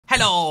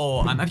Hello,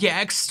 I'm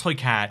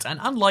Minecat, and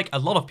unlike a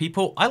lot of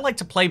people, I like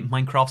to play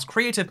Minecraft's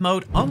creative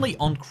mode only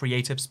on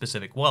creative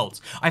specific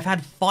worlds. I've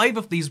had 5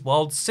 of these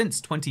worlds since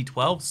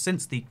 2012,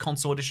 since the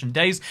console edition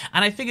days,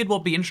 and I figured what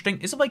would be interesting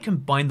is if I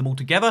combine them all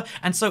together,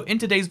 and so in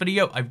today's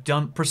video I've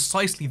done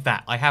precisely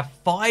that. I have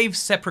 5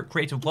 separate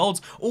creative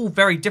worlds, all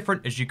very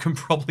different as you can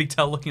probably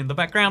tell looking in the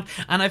background,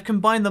 and I've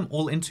combined them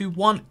all into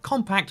one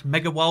compact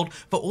mega world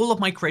for all of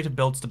my creative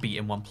builds to be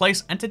in one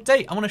place, and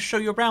today I want to show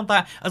you around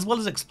that as well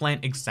as explain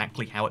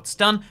exactly how it's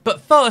done.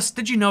 But first,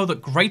 did you know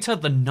that greater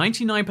than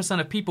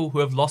 99% of people who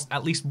have lost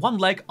at least one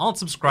leg aren't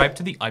subscribed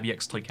to the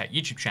IBX Toycat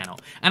YouTube channel?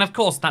 And of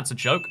course that's a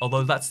joke,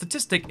 although that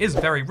statistic is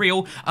very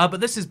real, but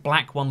this is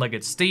Black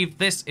One-Legged Steve.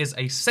 This is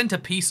a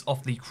centerpiece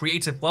of the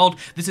creative world.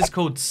 This is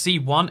called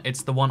C1.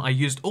 It's the one I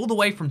used all the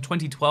way from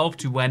 2012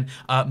 to when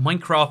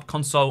Minecraft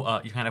console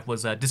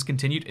was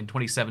discontinued in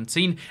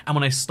 2017, and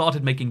when I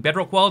started making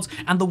Bedrock worlds,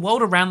 and the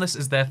world around this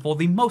is therefore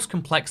the most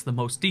complex, the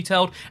most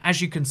detailed.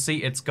 As you can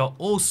see, it's got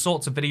all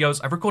sorts of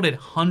videos. I've recorded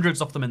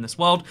hundreds of them in this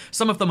world.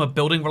 Some of them are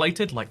building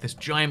related, like this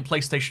giant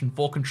PlayStation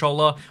 4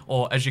 controller,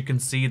 or as you can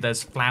see,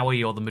 there's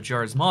Flowey or the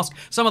Majora's Mask.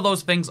 Some of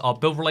those things are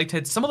build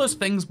related. Some of those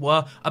things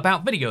were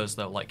about videos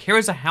though, like here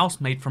is a house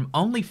made from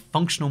only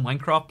functional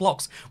Minecraft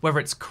blocks, whether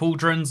it's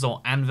cauldrons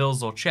or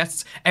anvils or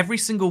chests. Every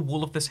single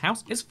wall of this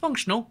house is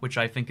functional, which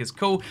I think is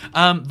cool.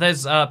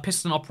 There's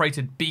piston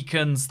operated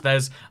beacons.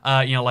 There's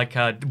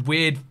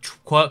weird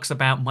quirks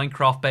about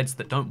Minecraft beds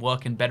that don't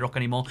work in Bedrock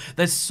anymore.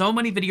 There's so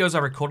many videos I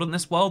recorded in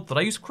this world that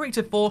I use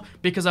creative for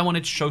because I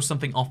wanted to show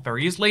something off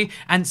very easily.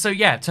 And so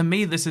yeah, to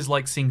me this is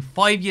like seeing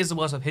 5 years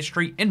worth of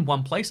history in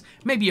one place.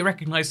 Maybe you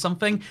recognize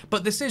something,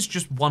 but this is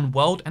just one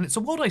world, and it's a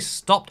world I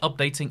stopped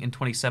updating in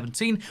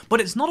 2017,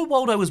 but it's not a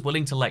world I was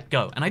willing to let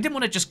go. And I didn't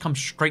want to just come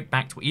straight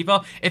back to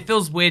either. It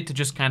feels weird to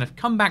just kind of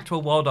come back to a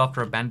world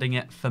after abandoning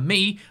it for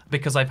me,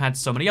 because I've had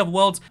so many other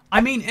worlds. I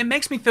mean, it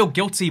makes me feel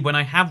guilty when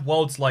I have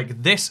worlds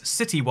like this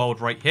city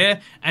world right here.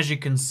 As you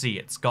can see,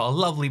 it's got a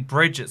lovely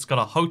bridge, it's got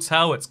a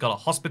hotel, it's got a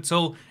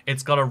hospital,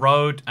 it's got a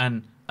road,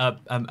 and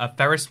a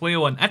Ferris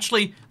wheel, and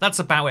actually that's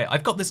about it.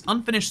 I've got this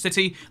unfinished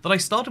city that I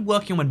started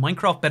working on when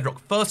Minecraft Bedrock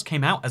first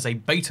came out as a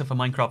beta for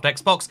Minecraft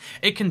Xbox.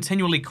 It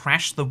continually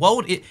crashed. The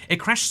world, it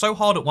crashed so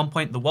hard at one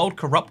point the world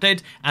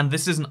corrupted, and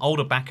this is an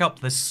older backup.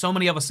 There's so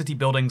many other city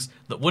buildings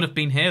that would have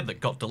been here that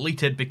got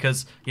deleted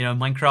because, you know,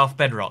 Minecraft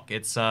Bedrock.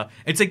 It's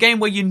a game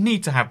where you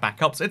need to have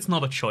backups. It's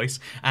not a choice,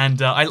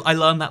 and I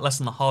learned that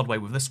lesson the hard way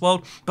with this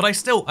world, but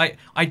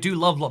I do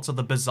love lots of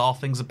the bizarre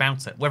things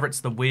about it, whether it's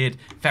the weird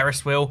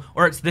Ferris wheel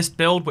or it's this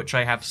build, which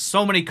I have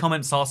so many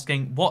comments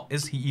asking, what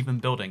is he even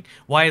building?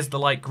 Why is the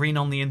light green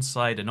on the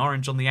inside and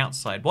orange on the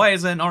outside? Why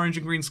is it an orange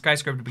and green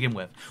skyscraper to begin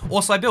with?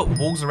 Also, I built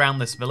walls around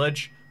this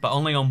village, but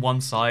only on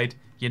one side.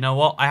 You know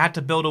what? I had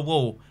to build a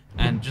wall,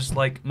 and just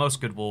like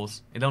most good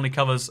walls, it only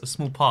covers a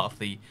small part of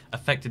the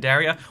affected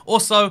area.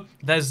 Also,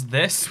 there's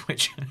this,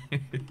 which,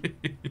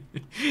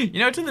 you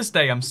know, to this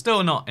day, I'm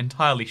still not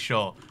entirely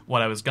sure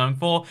what I was going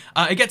for.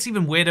 It gets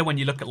even weirder when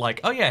you look at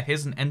like, oh yeah,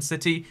 here's an end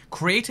city,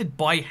 created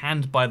by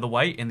hand, by the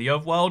way, in the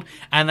overworld.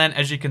 And then,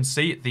 as you can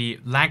see, the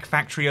lag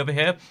factory over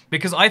here,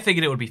 because I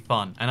figured it would be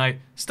fun, and I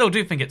still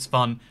do think it's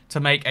fun,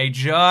 to make a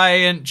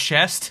giant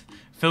chest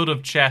filled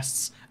with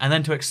chests, and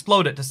then to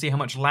explode it to see how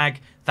much lag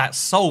that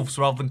solves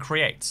rather than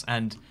creates.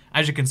 And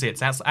as you can see,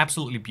 it's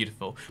absolutely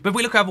beautiful. But if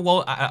we look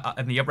over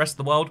in the rest of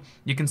the world,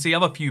 you can see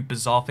other few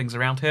bizarre things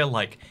around here,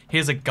 like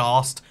here's a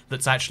ghast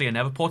that's actually a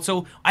nether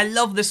portal. I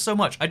love this so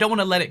much. I don't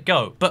want to let it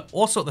go. But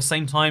also at the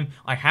same time,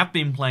 I have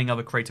been playing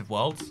other creative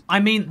worlds. I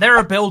mean, there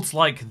are builds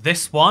like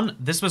this one.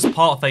 This was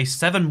part of a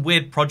 7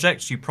 weird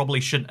projects you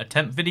probably shouldn't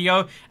attempt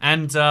video.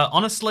 And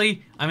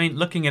honestly, I mean,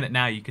 looking at it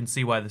now, you can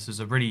see why this is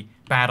a really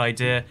bad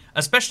idea,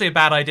 especially a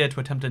bad idea to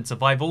attempt in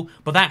survival,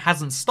 but that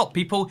hasn't stopped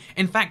people.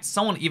 In fact,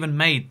 someone even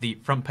made the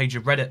front page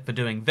of Reddit for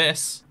doing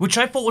this, which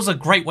I thought was a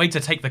great way to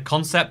take the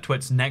concept to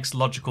its next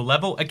logical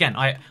level. Again,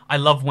 I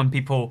love when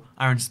people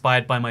are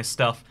inspired by my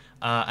stuff.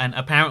 And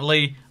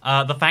apparently,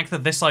 the fact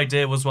that this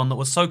idea was one that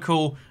was so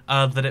cool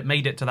that it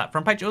made it to that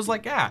front page, it was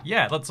like,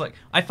 yeah, that's like,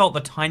 I felt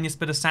the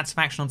tiniest bit of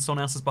satisfaction on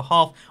someone else's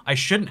behalf. I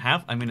shouldn't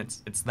have. I mean,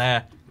 it's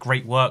their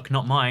great work,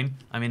 not mine.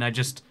 I mean, I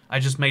just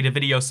made a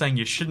video saying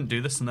you shouldn't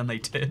do this, and then they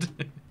did.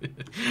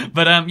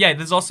 But yeah,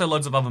 there's also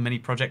loads of other mini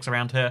projects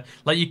around here.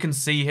 Like you can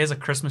see, here's a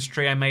Christmas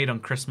tree I made on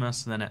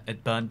Christmas, and then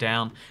it burnt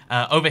down.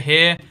 Over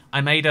here,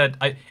 I made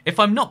if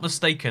I'm not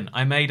mistaken,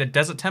 I made a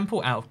desert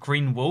temple out of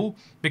green wool,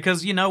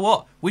 because you know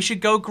what? We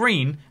should go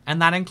green,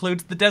 and that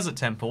includes the desert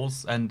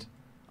temples, and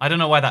I don't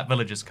know why that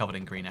village is covered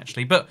in green,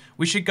 actually, but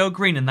we should go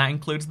green, and that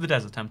includes the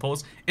desert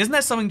temples. Isn't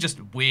there something just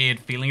weird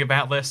feeling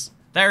about this?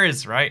 There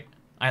is, right?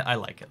 I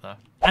like it, though.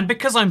 And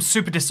because I'm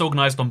super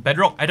disorganized on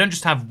Bedrock, I don't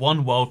just have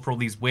one world for all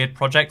these weird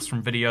projects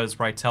from videos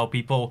where I tell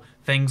people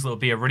things that would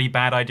be a really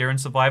bad idea in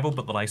survival,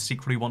 but that I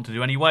secretly want to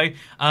do anyway.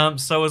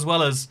 So as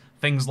well as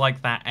things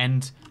like that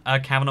end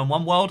cavern on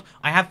one world,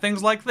 I have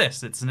things like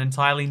this. It's an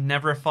entirely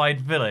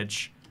neverified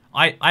village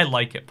I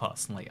like it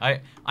personally.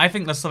 I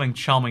think there's something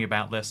charming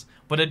about this,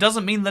 but it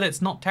doesn't mean that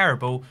it's not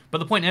terrible. But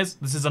the point is,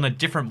 this is on a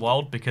different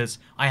world because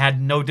I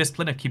had no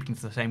discipline of keeping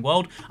to the same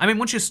world. I mean,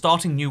 once you're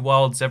starting new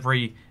worlds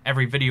every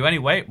video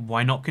anyway,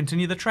 why not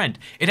continue the trend?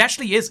 It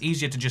actually is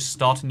easier to just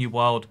start a new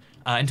world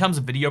in terms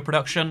of video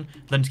production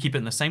than to keep it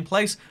in the same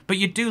place, but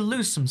you do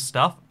lose some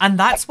stuff. And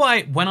that's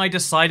why when I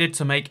decided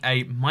to make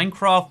a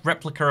Minecraft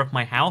replica of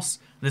my house,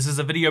 this is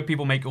a video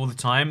people make all the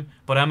time,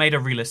 but I made a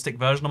realistic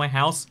version of my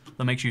house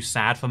that makes you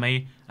sad for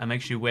me and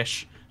makes you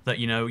wish that,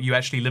 you know, you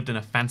actually lived in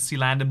a fantasy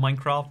land in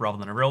Minecraft rather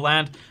than a real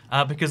land,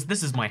 because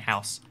this is my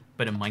house,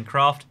 but in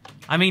Minecraft.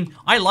 I mean,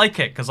 I like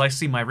it because I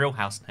see my real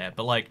house in here,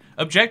 but like,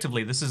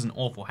 objectively, this is an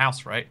awful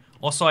house, right?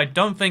 Also, I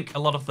don't think a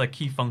lot of the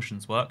key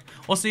functions work.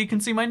 Also, you can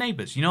see my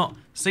neighbors, you know?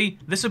 See,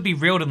 this would be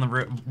rude in the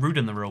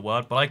real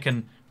world, but I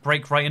can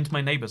break right into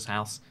my neighbor's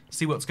house,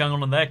 see what's going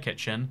on in their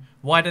kitchen.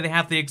 Why do they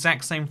have the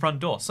exact same front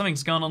door?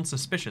 Something's going on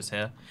suspicious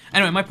here.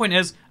 Anyway, my point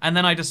is, and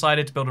then I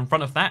decided to build in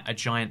front of that a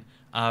giant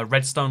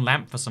redstone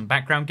lamp for some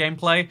background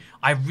gameplay.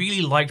 I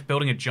really liked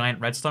building a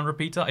giant redstone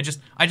repeater. I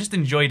just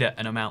enjoyed it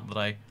an amount that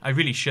I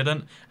really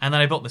shouldn't. And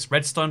then I built this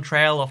redstone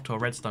trail off to a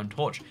redstone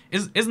torch.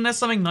 Isn't there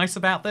something nice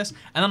about this?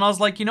 And then I was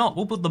like, you know what,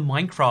 we'll put the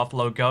Minecraft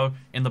logo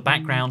in the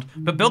background.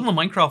 But building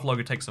the Minecraft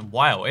logo takes a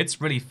while.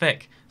 It's really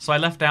thick. So I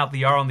left out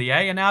the R on the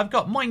A, and now I've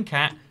got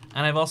Minecat.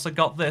 And I've also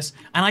got this,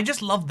 and I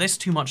just love this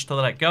too much to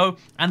let it go,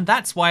 and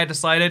that's why I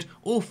decided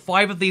all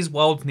 5 of these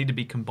worlds need to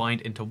be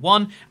combined into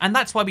one, and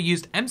that's why we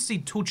used MC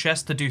Tool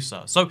Chest to do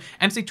so. So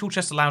MC Tool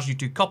Chest allows you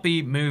to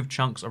copy, move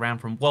chunks around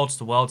from worlds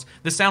to worlds.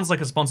 This sounds like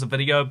a sponsored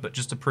video, but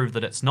just to prove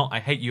that it's not, I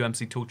hate you,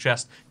 MC Tool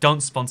Chest.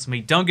 Don't sponsor me,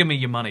 don't give me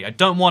your money, I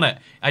don't want it,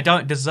 I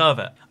don't deserve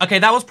it. Okay,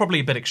 that was probably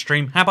a bit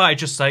extreme. How about I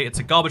just say it's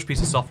a garbage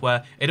piece of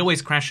software, it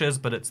always crashes,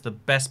 but it's the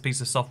best piece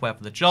of software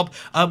for the job.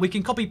 We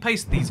can copy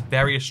paste these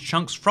various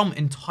chunks from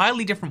entirely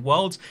different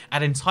worlds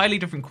at entirely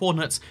different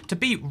coordinates to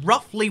be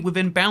roughly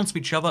within bounds of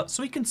each other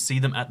so we can see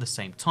them at the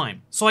same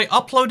time. So I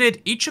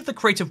uploaded each of the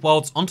creative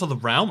worlds onto the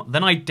realm,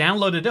 then I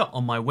downloaded it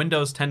on my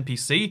Windows 10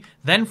 PC,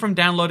 then from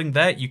downloading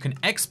there you can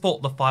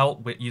export the file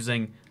with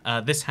using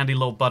this handy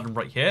little button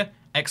right here,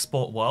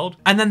 export world,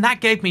 and then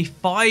that gave me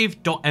 5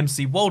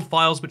 .mc world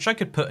files which I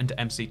could put into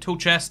MC Tool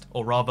Chest,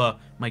 or rather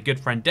my good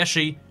friend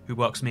Deshi, who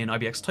works with me in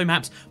IBX Toy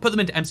Maps, put them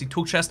into MC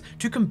Tool Chest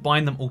to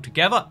combine them all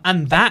together,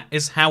 and that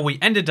is how we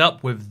ended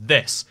up with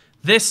this.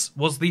 This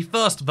was the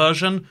first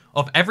version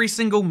of every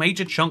single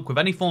major chunk with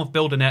any form of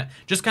build in it,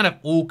 just kind of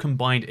all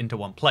combined into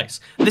one place.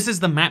 This is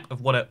the map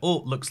of what it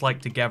all looks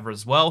like together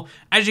as well.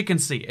 As you can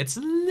see, it's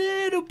a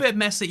little bit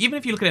messy. Even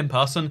if you look at it in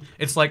person,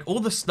 it's like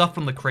all the stuff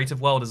from the creative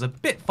world is a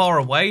bit far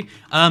away.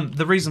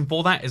 The reason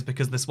for that is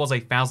because this was a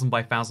 1000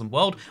 by 1000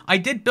 world. I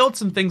did build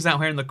some things out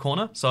here in the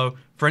corner. So,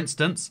 for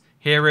instance,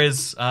 here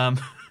is,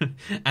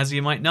 as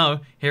you might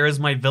know, here is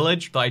my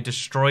village that I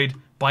destroyed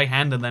by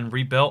hand and then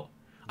rebuilt.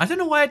 I don't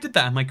know why I did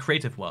that in my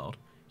creative world.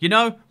 You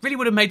know, really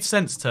would have made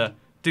sense to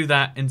do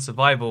that in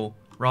survival.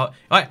 Right?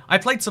 I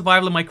played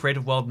survival in my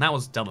creative world, and that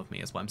was dumb of me,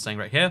 is what I'm saying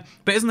right here.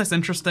 But isn't this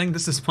interesting?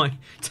 This is my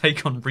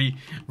take on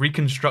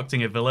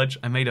reconstructing a village.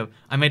 I made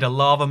a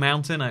lava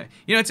mountain.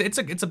 You know,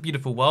 it's a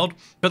beautiful world.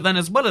 But then,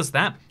 as well as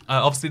that,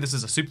 obviously this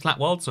is a super flat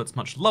world, so it's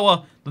much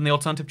lower than the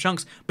alternative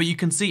chunks. But you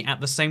can see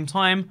at the same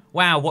time,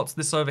 wow, what's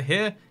this over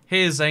here?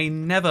 Here's a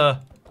nether.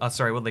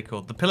 Sorry, what are they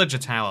called? The pillager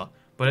tower.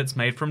 But it's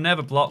made from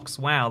nether blocks.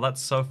 Wow, that's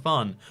so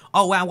fun.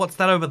 Oh wow, what's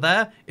that over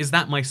there? Is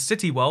that my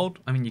city world?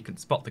 I mean, you can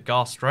spot the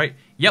ghast, right?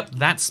 Yep,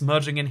 that's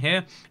merging in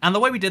here. And the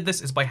way we did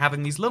this is by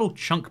having these little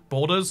chunk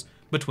borders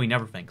between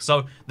everything.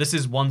 So this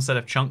is one set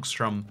of chunks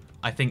from,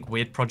 I think,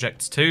 Weird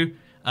Projects 2.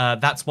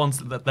 That's one.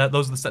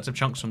 Those are the sets of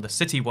chunks from the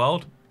city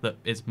world that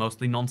is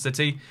mostly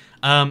non-city.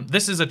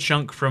 This is a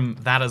chunk from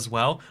that as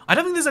well. I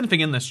don't think there's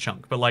anything in this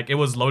chunk, but like it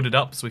was loaded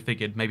up, so we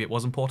figured maybe it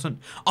was important.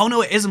 Oh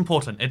no, it is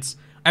important. It's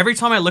every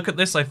time I look at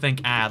this, I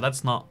think,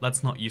 that's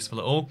not useful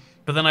at all.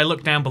 But then I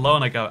look down below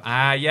and I go,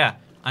 yeah,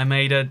 I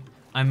made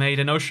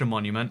an ocean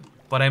monument,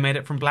 but I made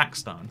it from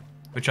blackstone,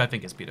 which I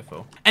think is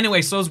beautiful.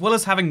 Anyway, so as well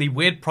as having the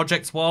Weird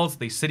Projects world,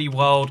 the city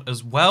world,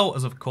 as well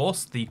as, of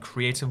course, the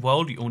creative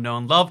world you all know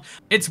and love,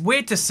 it's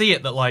weird to see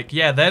it that, like,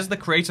 yeah, there's the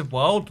creative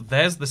world,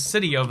 there's the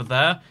city over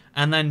there,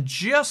 and then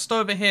just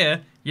over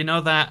here, you know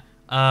that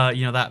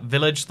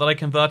village that I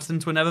converted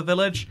into another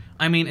village?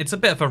 I mean, it's a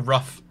bit of a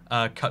rough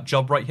cut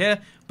job right here,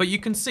 but you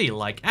can see,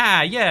 like,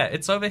 yeah,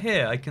 it's over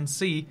here. I can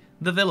see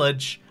the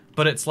village,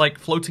 but it's like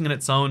floating in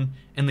its own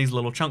in these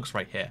little chunks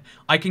right here.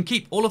 I can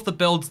keep all of the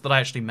builds that I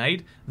actually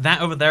made.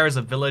 That over there is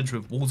a village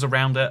with walls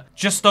around it.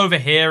 Just over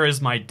here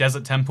is my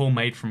desert temple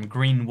made from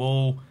green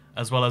wool,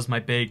 as well as my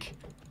big,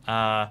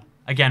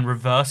 again,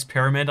 reverse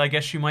pyramid, I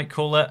guess you might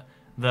call it.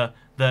 The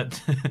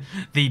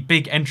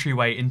big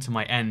entryway into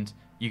my end,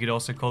 you could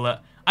also call it.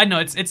 I know,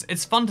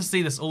 it's fun to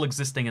see this all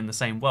existing in the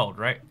same world,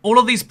 right? All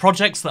of these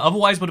projects that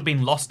otherwise would have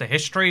been lost to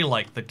history,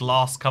 like the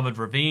glass-covered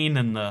ravine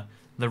and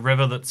the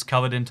river that's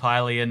covered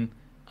entirely in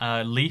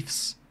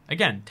leaves.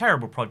 Again,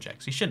 terrible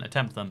projects. You shouldn't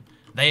attempt them.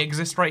 They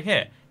exist right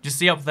here. Just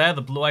see up there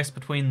the blue ice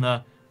between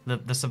the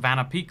the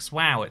Savannah Peaks.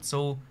 Wow, it's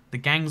all, the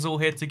gang's all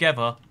here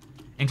together.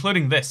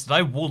 Including this. Did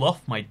I wall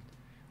off my...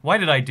 Why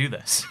did I do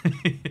this?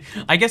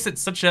 I guess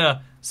it's such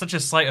a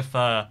site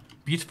of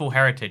beautiful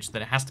heritage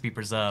that it has to be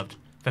preserved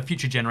for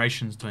future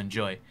generations to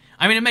enjoy.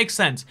 I mean, it makes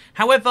sense.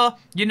 However,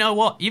 you know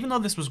what? Even though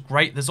this was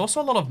great, there's also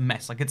a lot of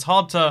mess. Like, it's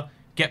hard to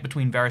get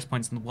between various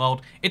points in the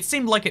world. It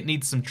seemed like it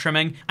needs some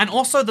trimming. And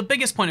also, the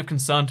biggest point of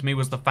concern to me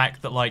was the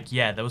fact that, like,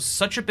 yeah, there was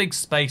such a big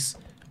space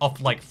of,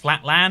 like,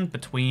 flat land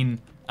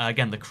between,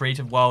 again, the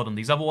creative world and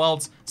these other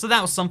worlds. So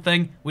that was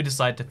something we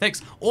decided to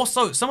fix.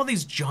 Also, some of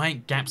these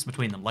giant gaps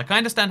between them. Like, I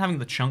understand having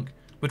the chunk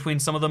between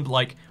some of them, but,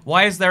 like,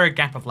 why is there a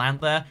gap of land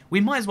there?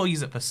 We might as well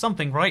use it for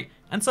something, right?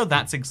 And so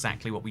that's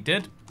exactly what we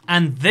did.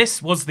 And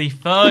this was the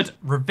third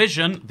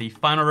revision, the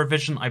final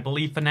revision, I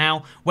believe, for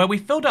now, where we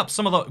filled up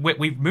some of the...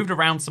 We've moved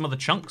around some of the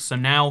chunks, so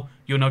now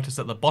you'll notice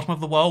at the bottom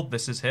of the world,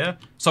 this is here.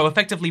 So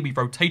effectively, we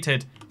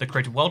rotated the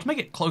creative world to make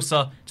it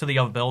closer to the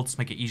other builds, to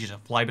make it easier to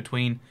fly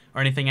between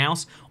or anything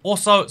else.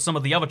 Also, some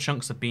of the other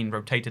chunks have been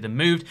rotated and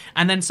moved,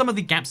 and then some of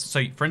the gaps,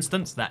 so for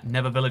instance, that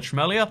Never Village from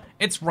earlier,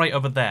 it's right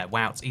over there.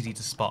 Wow, it's easy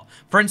to spot.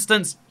 For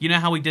instance, you know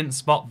how we didn't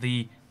spot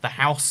the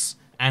house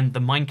and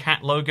the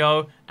Minecat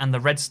logo and the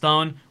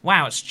redstone?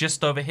 Wow, it's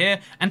just over here.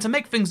 And to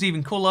make things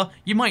even cooler,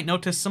 you might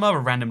notice some other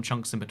random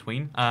chunks in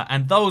between.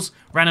 And those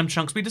random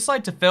chunks we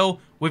decide to fill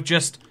with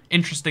just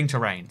interesting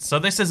terrain. So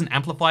this is an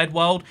amplified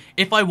world.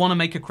 If I want to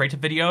make a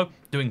creative video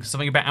doing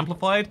something about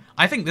amplified,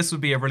 I think this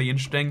would be a really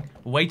interesting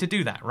way to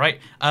do that, right?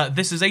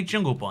 This is a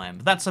jungle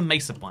biome. That's a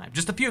mesa biome.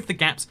 Just a few of the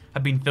gaps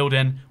have been filled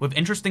in with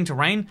interesting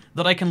terrain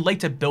that I can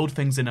later build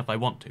things in if I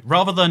want to.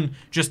 Rather than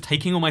just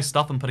taking all my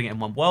stuff and putting it in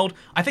one world,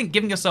 I think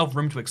giving yourself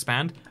room to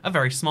expand, a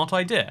very smart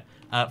idea.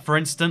 For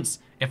instance,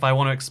 if I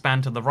want to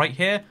expand to the right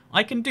here,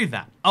 I can do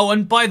that. Oh,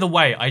 and by the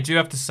way, I do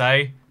have to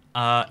say,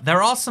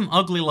 there are some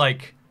ugly,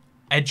 like,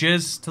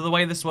 edges to the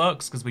way this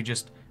works, because we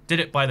just did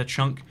it by the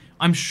chunk.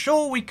 I'm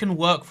sure we can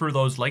work through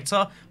those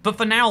later, but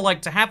for now,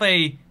 like, to have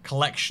a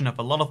collection of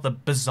a lot of the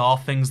bizarre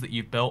things that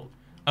you've built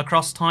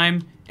across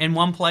time in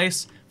one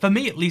place, for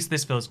me, at least,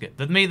 this feels good.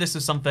 For me, this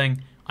is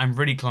something I'm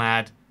really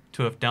glad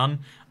to have done.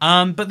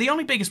 But the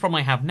only biggest problem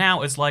I have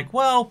now is, like,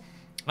 well,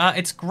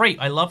 it's great.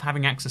 I love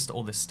having access to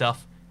all this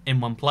stuff in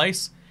one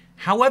place.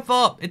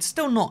 However, it's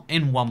still not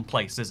in one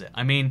place, is it?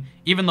 I mean,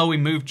 even though we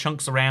moved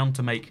chunks around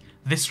to make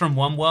this from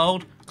one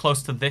world,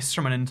 close to this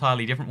from an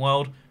entirely different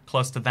world,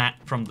 close to that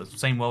from the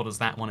same world as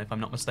that one, if I'm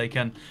not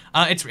mistaken.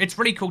 It's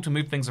really cool to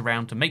move things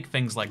around to make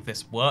things like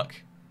this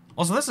work.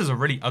 Also, this is a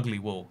really ugly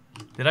wall.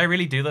 Did I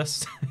really do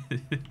this?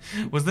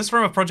 Was this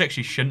from a project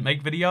she shouldn't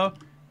make video?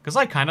 Because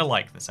I kind of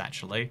like this,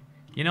 actually.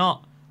 You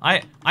know,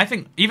 I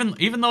think,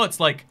 even though it's,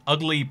 like,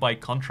 ugly by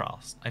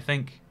contrast, I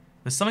think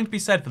there's something to be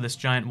said for this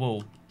giant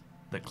wall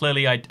that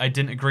clearly I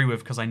didn't agree with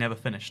because I never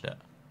finished it.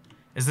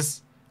 Is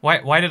this...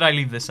 Why did I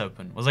leave this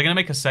open? Was I going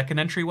to make a second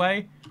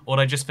entryway? Or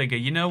did I just figure,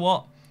 you know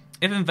what?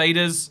 If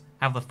invaders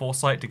have the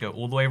foresight to go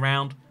all the way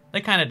around, they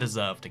kind of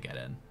deserve to get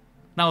in.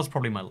 That was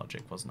probably my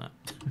logic, wasn't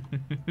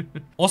it?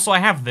 Also, I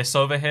have this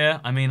over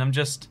here. I mean, I'm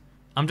just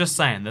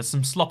saying, there's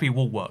some sloppy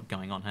wall work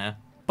going on here.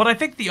 But I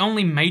think the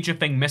only major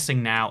thing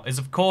missing now is,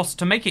 of course,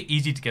 to make it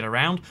easy to get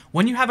around,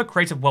 when you have a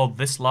creative world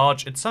this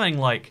large, it's something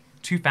like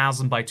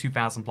 2,000 by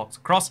 2,000 blocks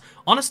across.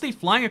 Honestly,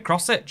 flying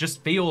across it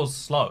just feels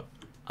slow.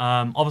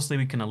 Obviously,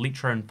 we can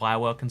elytra and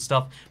firework and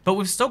stuff, but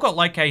we've still got,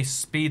 like, a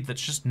speed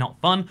that's just not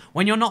fun.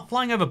 When you're not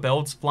flying over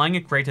builds, flying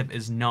a creative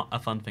is not a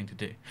fun thing to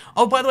do.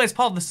 Oh, by the way, as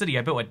part of the city,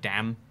 I built a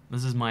dam.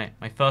 This is my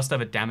first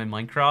ever dam in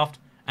Minecraft,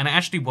 and it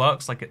actually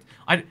works. Like,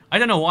 I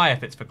don't know why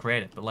if it's for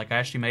creative, but, like, I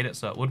actually made it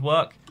so it would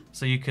work.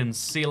 So you can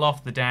seal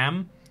off the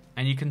dam,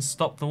 and you can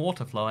stop the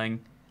water flowing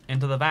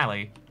into the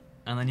valley,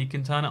 and then you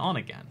can turn it on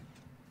again.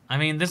 I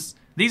mean,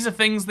 these are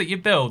things that you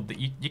build that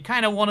you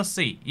kind of want to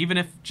see, even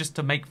if just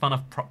to make fun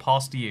of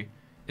past you.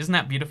 Isn't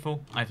that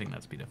beautiful? I think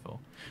that's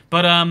beautiful.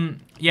 But,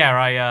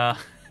 yeah,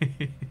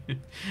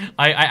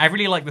 I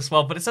really like this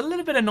world, but it's a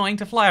little bit annoying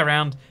to fly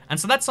around, and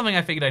so that's something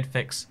I figured I'd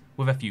fix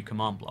with a few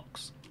command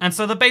blocks. And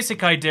so the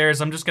basic idea is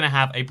I'm just going to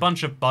have a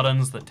bunch of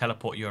buttons that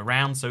teleport you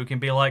around, so we can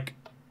be like,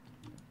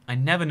 I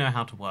never know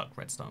how to work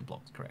redstone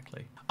blocks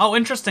correctly. Oh,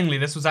 interestingly,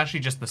 this was actually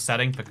just the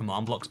setting for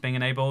command blocks being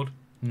enabled,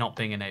 not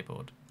being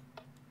enabled.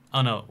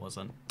 Oh, no, it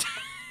wasn't.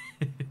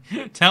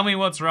 Tell me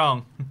what's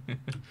wrong.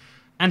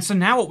 And so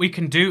now what we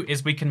can do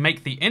is we can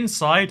make the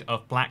inside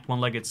of Black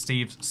One-Legged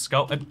Steve's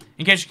skull.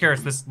 In case you're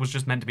curious, this was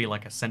just meant to be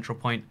like a central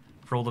point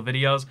for all the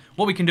videos.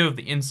 What we can do with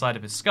the inside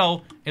of his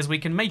skull is we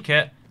can make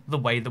it the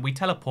way that we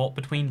teleport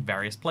between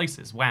various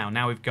places. Wow,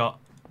 now we've got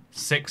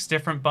 6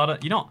 different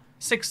buttons. You know what?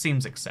 6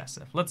 seems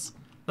excessive. Let's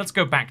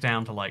go back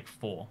down to like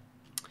 4.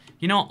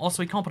 You know what?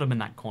 Also, we can't put them in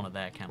that corner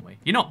there, can we?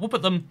 You know what? We'll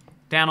put them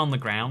down on the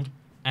ground.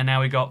 And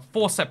now we got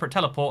 4 separate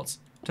teleports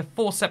to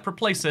 4 separate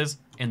places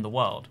in the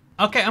world.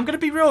 Okay, I'm going to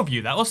be real with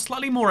you. That was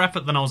slightly more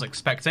effort than I was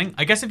expecting.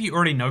 I guess if you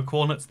already know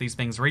coordinates, these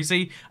things are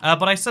easy.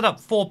 But I set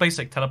up 4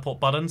 basic teleport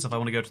buttons if I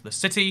want to go to the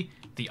city,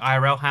 the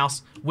IRL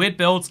house, weird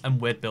builds,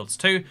 and weird builds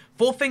too.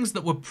 4 things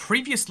that were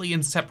previously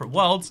in separate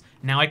worlds,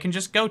 now I can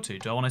just go to.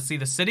 Do I want to see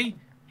the city?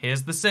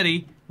 here's the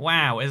city.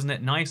 Wow, isn't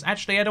it nice?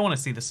 Actually, I don't want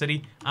to see the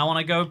city. I want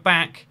to go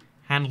back.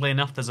 Handily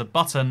enough, there's a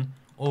button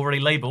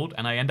already labeled,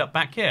 and I end up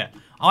back here.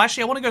 Oh,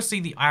 actually, I want to go see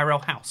the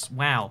IRL house.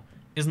 Wow,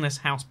 isn't this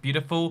house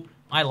beautiful?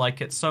 I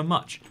like it so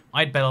much.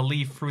 I'd better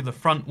leave through the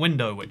front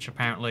window, which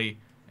apparently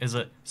is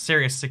a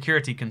serious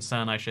security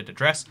concern I should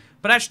address.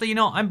 But actually, you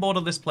know, I'm bored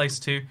of this place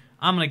too.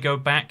 I'm going to go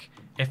back.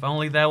 If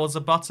only there was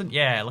a button.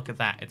 Yeah, look at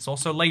that. It's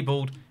also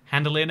labeled,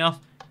 handily enough,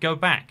 go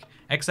back.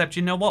 Except,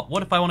 you know what?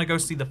 What if I want to go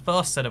see the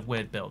first set of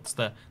weird builds?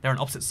 They're on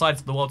opposite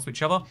sides of the world to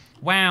each other.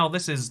 Wow,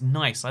 this is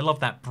nice. I love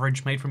that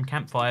bridge made from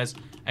campfires.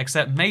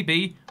 Except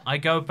maybe I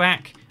go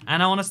back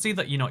and I want to see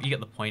that, you know, you get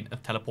the point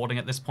of teleporting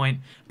at this point.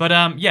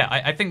 But yeah,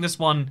 I think this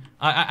one,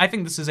 I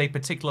think this is a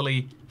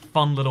particularly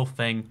fun little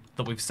thing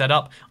that we've set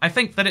up. I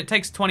think that it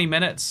takes 20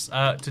 minutes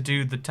to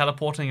do the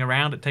teleporting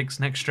around. It takes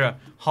an extra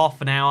half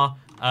an hour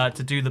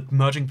to do the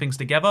merging things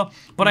together.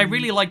 But I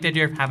really like the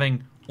idea of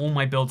having all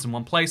my builds in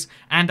one place.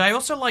 And I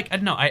also like, I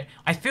don't know,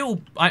 I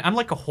feel, I'm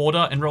like a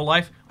hoarder in real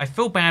life. I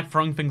feel bad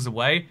throwing things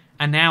away.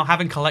 And now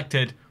having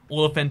collected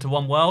all of it into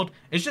one world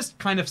is just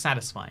kind of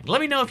satisfying.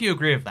 Let me know if you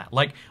agree with that.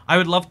 Like, I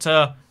would love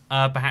to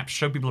perhaps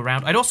show people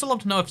around. I'd also love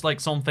to know if like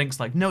someone thinks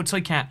like, no,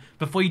 Toycat,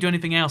 before you do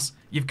anything else,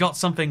 you've got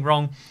something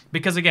wrong.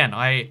 Because again,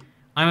 I'm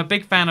a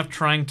big fan of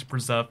trying to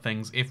preserve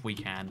things if we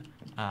can.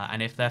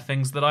 And if they're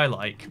things that I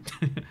like,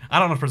 I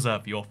don't want to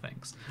preserve your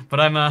things, but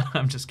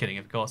I'm just kidding,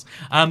 of course.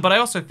 But I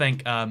also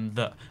think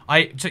that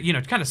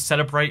to kind of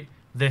celebrate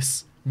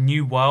this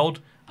new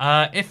world.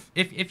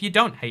 If you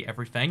don't hate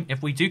everything,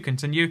 if we do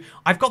continue,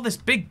 I've got this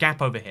big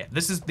gap over here.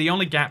 This is the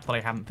only gap that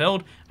I haven't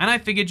filled, and I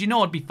figured, you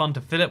know, it'd be fun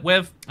to fill it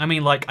with. I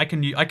mean, like I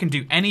can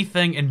do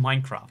anything in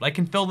Minecraft. I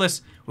can fill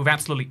this with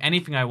absolutely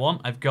anything I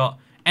want. I've got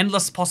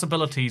endless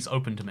possibilities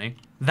open to me.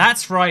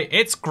 That's right,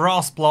 it's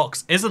grass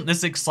blocks. Isn't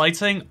this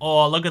exciting?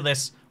 Oh, look at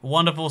this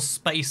wonderful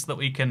space that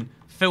we can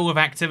fill with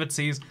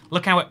activities.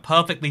 Look how it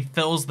perfectly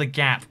fills the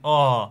gap.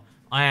 Oh,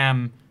 I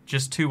am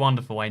just too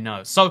wonderful, I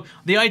know. So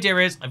the idea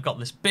is I've got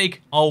this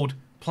big old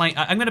plane.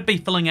 I'm going to be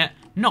filling it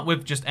not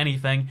with just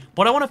anything,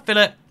 but I want to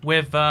fill it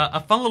with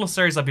a fun little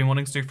series I've been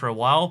wanting to do for a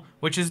while,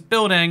 which is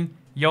building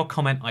your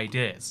comment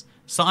ideas.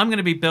 So I'm going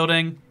to be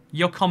building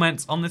your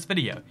comments on this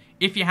video.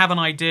 If you have an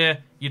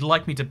idea you'd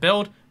like me to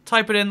build,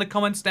 type it in the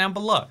comments down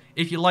below.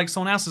 If you like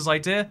someone else's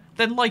idea,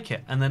 then like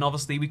it. And then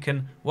obviously we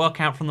can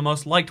work out from the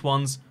most liked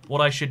ones what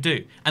I should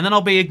do. And then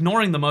I'll be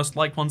ignoring the most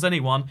liked ones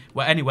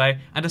anyway,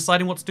 and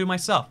deciding what to do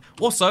myself.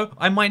 Also,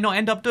 I might not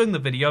end up doing the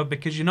video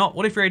because, you know,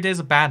 what if your ideas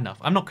are bad enough?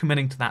 I'm not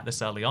committing to that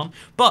this early on.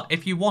 But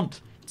if you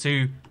want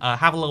to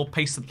have a little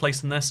place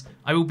in this,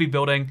 I will be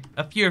building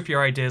a few of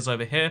your ideas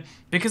over here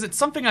because it's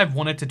something I've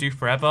wanted to do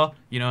forever,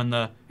 you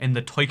know, in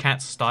the Toycat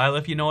style,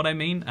 if you know what I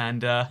mean,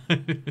 and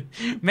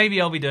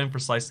maybe I'll be doing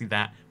precisely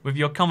that with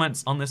your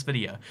comments on this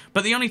video.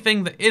 But the only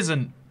thing that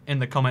isn't in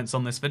the comments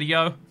on this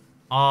video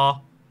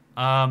are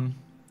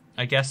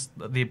I guess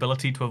the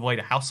ability to avoid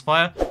a house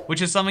fire,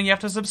 which is something you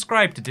have to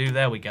subscribe to do.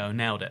 There we go,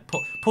 nailed it.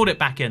 Pulled it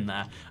back in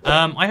there.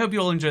 I hope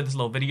you all enjoyed this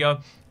little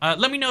video.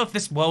 Let me know if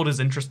this world is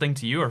interesting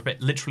to you or if it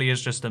literally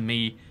is just a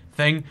me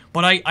thing.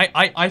 But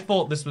I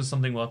thought this was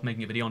something worth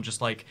making a video on.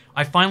 Just like,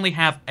 I finally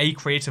have a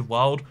creative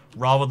world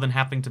rather than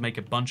having to make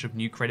a bunch of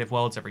new creative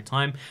worlds every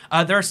time.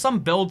 There are some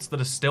builds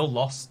that are still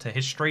lost to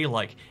history,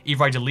 like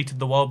either I deleted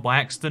the world by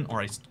accident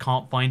or I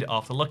can't find it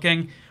after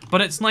looking.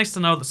 But it's nice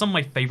to know that some of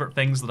my favorite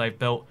things that I've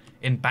built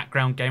in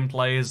background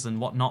gameplays and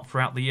whatnot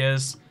throughout the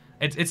years,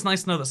 it's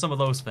nice to know that some of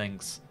those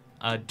things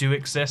do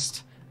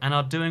exist and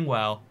are doing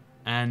well.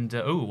 And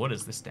ooh, what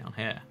is this down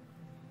here?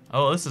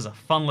 Oh, this is a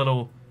fun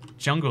little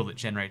jungle that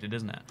generated,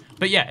 isn't it?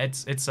 But yeah,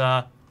 it's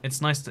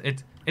nice to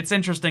it's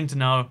interesting to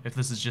know if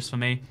this is just for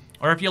me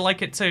or if you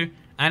like it too.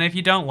 And if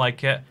you don't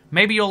like it,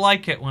 maybe you'll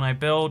like it when I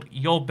build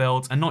your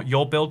builds, and not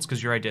your builds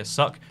because your ideas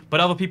suck, but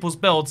other people's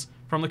builds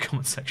from the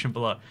comment section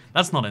below.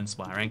 That's not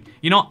inspiring.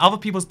 You know, other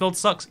people's builds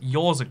sucks,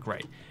 yours are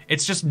great.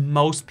 It's just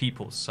most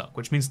people's suck,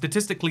 which means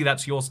statistically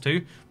that's yours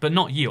too, but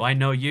not you. I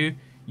know you.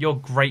 You're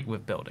great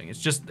with building. It's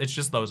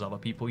just those other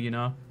people, you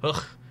know?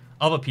 Ugh.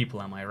 Other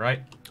people, am I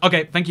right?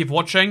 Okay, thank you for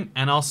watching,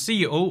 and I'll see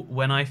you all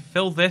when I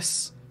fill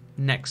this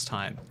next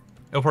time.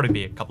 It'll probably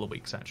be a couple of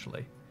weeks,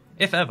 actually.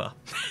 If ever.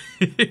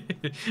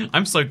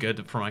 I'm so good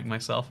at promoting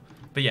myself.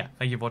 But yeah,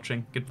 thank you for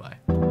watching. Goodbye.